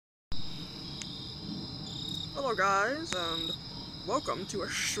Hello guys, and welcome to a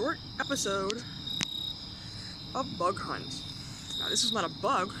short episode of Bug Hunt. Now this is not a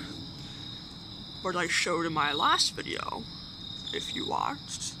bug, but I showed in my last video, if you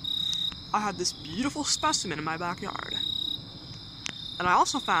watched, I had this beautiful specimen in my backyard. And I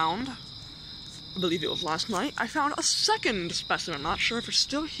also found, I believe it was last night, I found a second specimen. I'm not sure if it's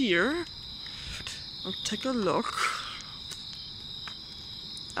still here. I'll take a look.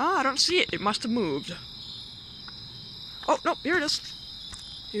 Ah, I don't see it. It must have moved. Oh, no, here it is.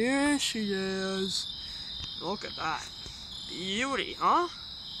 Here she is. Look at that. Beauty, huh?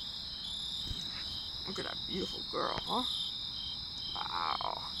 Look at that beautiful girl, huh?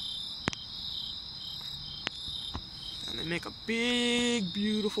 Wow. And they make a big,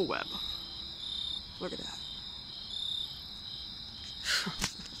 beautiful web. Look at that.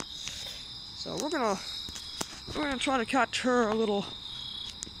 So we're gonna try to catch her a little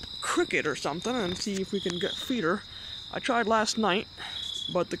cricket or something and see if we can feed her. I tried last night,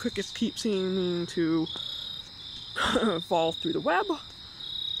 but the crickets keep seeming to fall through the web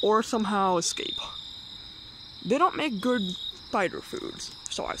or somehow escape. They don't make good spider foods,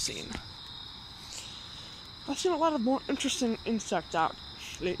 so I've seen. I've seen a lot of more interesting insects out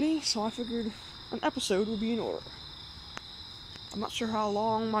lately, so I figured an episode would be in order. I'm not sure how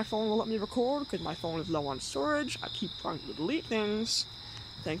long my phone will let me record, because my phone is low on storage. I keep trying to delete things.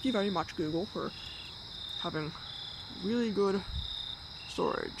 Thank you very much, Google, for having really good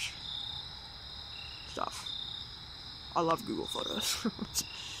storage stuff. I love Google Photos.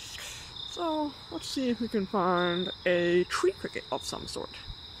 So, let's see if we can find a tree cricket of some sort.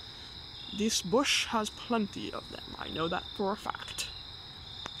 This bush has plenty of them. I know that for a fact.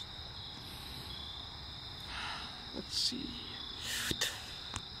 Let's see.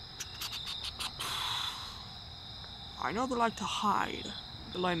 I know they like to hide,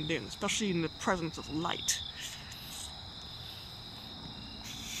 blend in, especially in the presence of light.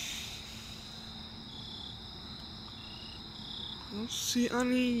 Don't see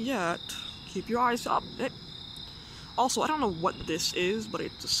any yet. Keep your eyes up. Also, I don't know what this is, but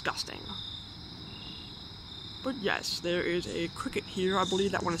it's disgusting. But yes, there is a cricket here. I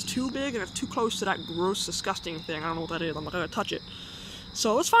believe that one is too big and it's too close to that gross, disgusting thing. I don't know what that is. I'm not gonna touch it.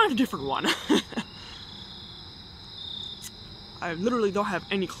 So let's find a different one. I literally don't have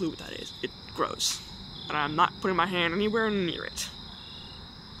any clue what that is. It's gross. And I'm not putting my hand anywhere near it.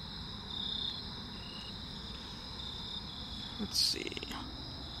 Let's see.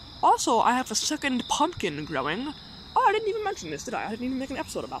 Also, I have a second pumpkin growing. Oh, I didn't even mention this, did I? I didn't even make an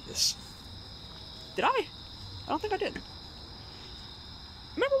episode about this. Did I? I don't think I did.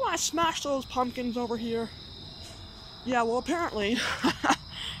 Remember when I smashed those pumpkins over here? Yeah, well, apparently...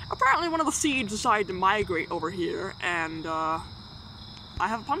 apparently one of the seeds decided to migrate over here, and, I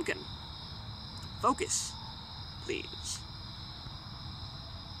have a pumpkin. Focus. Please.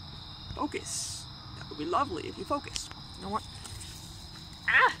 Focus. That would be lovely if you focus. You know what?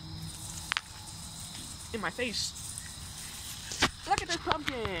 Ah! In my face. Look at this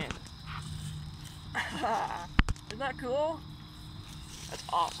pumpkin! Isn't that cool? That's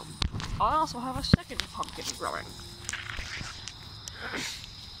awesome. I also have a second pumpkin growing.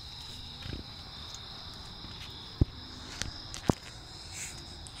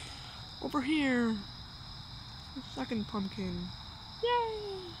 Over here. The second pumpkin.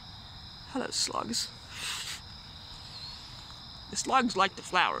 Yay! Hello, slugs. The slugs like the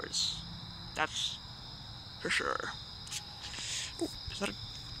flowers. That's for sure. Oh, is that a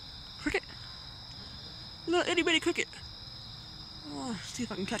cricket? A little itty bitty cricket. Oh, see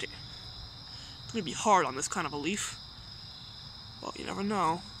if I can catch it. It's gonna be hard on this kind of a leaf. Well, you never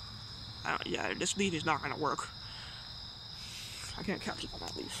know. Yeah, this leaf is not gonna work. I can't catch it on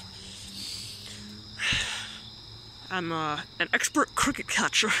that leaf. I'm an expert cricket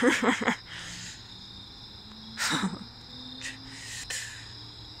catcher.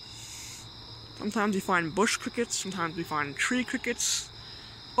 Sometimes we find bush crickets, sometimes we find tree crickets.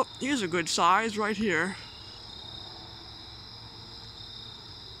 Oh, here's a good size right here.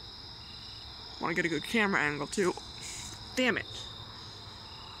 Want to get a good camera angle too. Damn it.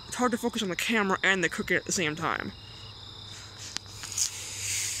 It's hard to focus on the camera and the cricket at the same time.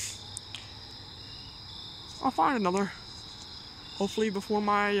 I'll find another. Hopefully before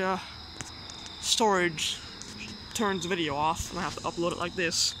my storage turns the video off and I have to upload it like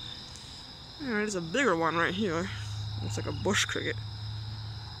this. There's a bigger one right here. Looks like a bush cricket.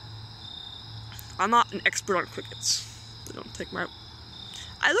 I'm not an expert on crickets. They don't take my...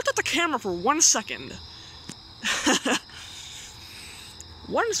 I looked at the camera for 1 second.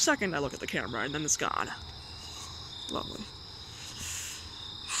 1 second I look at the camera and then it's gone. Lovely.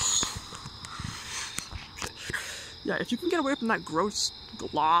 Yeah, if you can get away from that gross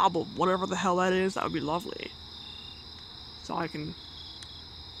glob or whatever the hell that is, that would be lovely. So I can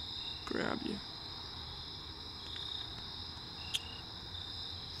grab you.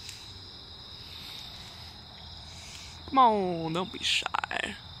 Come on, don't be shy.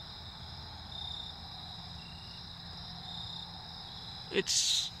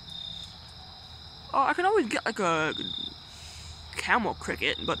 I can always get like a camel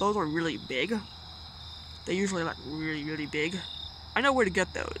cricket, but those are really big. They're usually like really, really big. I know where to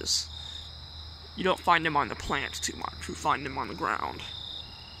get those. You don't find them on the plants too much. You find them on the ground.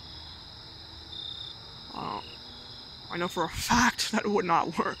 I know for a fact that would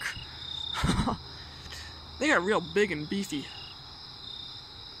not work. They got real big and beefy.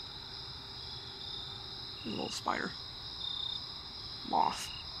 Little spider.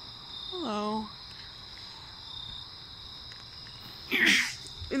 Moth. Hello.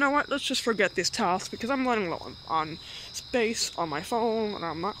 You know what? Let's just forget this task because I'm running low on space on my phone and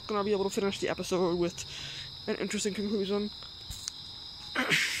I'm not gonna be able to finish the episode with an interesting conclusion.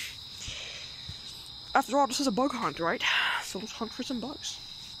 After all, this is a bug hunt, right? So let's hunt for some bugs.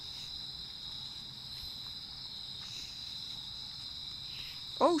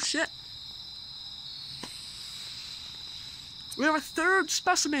 Oh shit! We have a third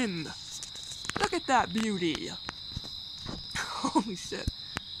specimen! Look at that beauty! Holy shit.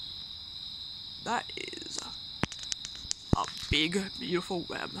 That is a big, beautiful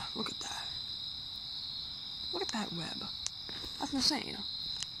web. Look at that. Look at that web. That's insane.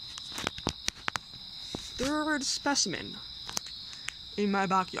 Third specimen in my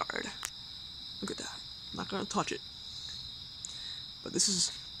backyard. Look at that. I'm not gonna touch it. But this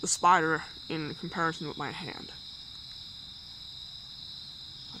is the spider in comparison with my hand.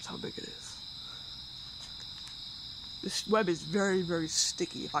 That's how big it is. This web is very, very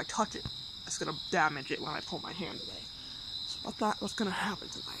sticky. If I touch it, it's gonna damage it when I pull my hand away. So what's gonna happen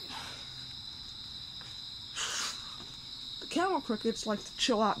tonight? The camel crickets like to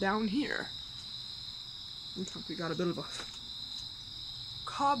chill out down here. Looks like we got a bit of a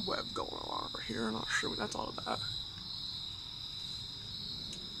cobweb going on over here. I'm not sure what that's all about.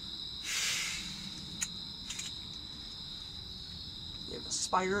 We have a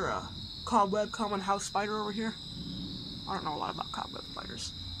spider, a cobweb common house spider over here. I don't know a lot about cobweb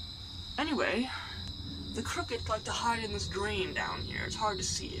spiders. Anyway, the crickets like to hide in this drain down here. It's hard to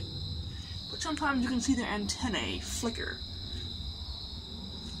see it. But sometimes you can see their antennae flicker.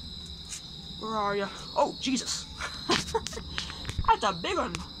 Where are you? Oh, Jesus. That's a big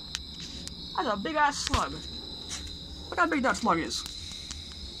one. That's a big ass slug. Look how big that slug is.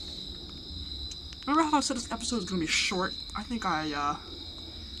 Remember how I said this episode is going to be short? I think I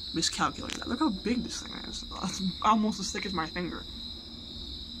miscalculated that. Look how big this thing is. It's almost as thick as my finger.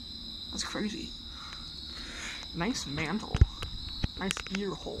 That's crazy. Nice mantle. Nice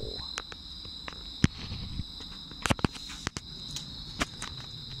ear hole.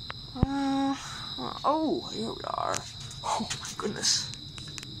 Oh, here we are. Oh my goodness.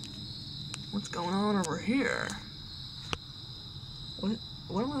 What's going on over here? What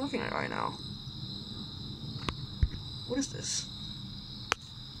am I looking at right now? What is this?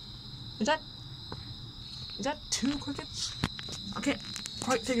 Is that two crickets? I can't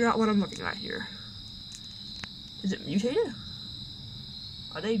quite figure out what I'm looking at here. Is it mutated?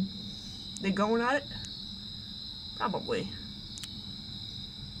 Are they going at it? Probably.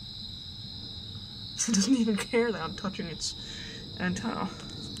 It doesn't even care that I'm touching its antenna.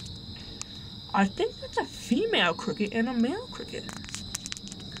 I think that's a female cricket and a male cricket.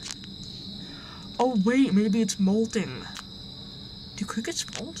 Oh wait, maybe it's molting. Do crickets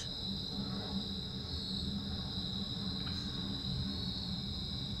molt?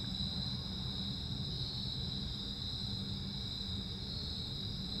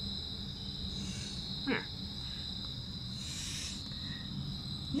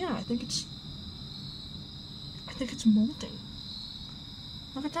 Yeah, I think it's molting.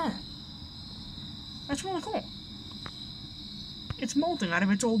 Look at that. That's really cool. It's molting out of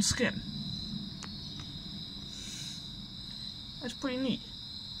its old skin. That's pretty neat.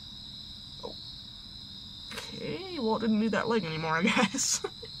 Oh. Okay, well, it didn't need that leg anymore, I guess.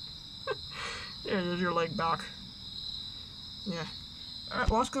 There's your leg back. Yeah. Alright,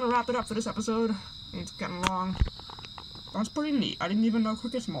 well, that's gonna wrap it up for this episode. It's getting long. That's pretty neat. I didn't even know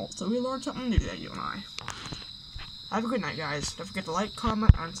crickets molt, so we learned something new today, you and I. Have a good night, guys. Don't forget to like,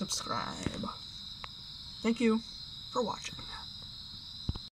 comment, and subscribe. Thank you for watching.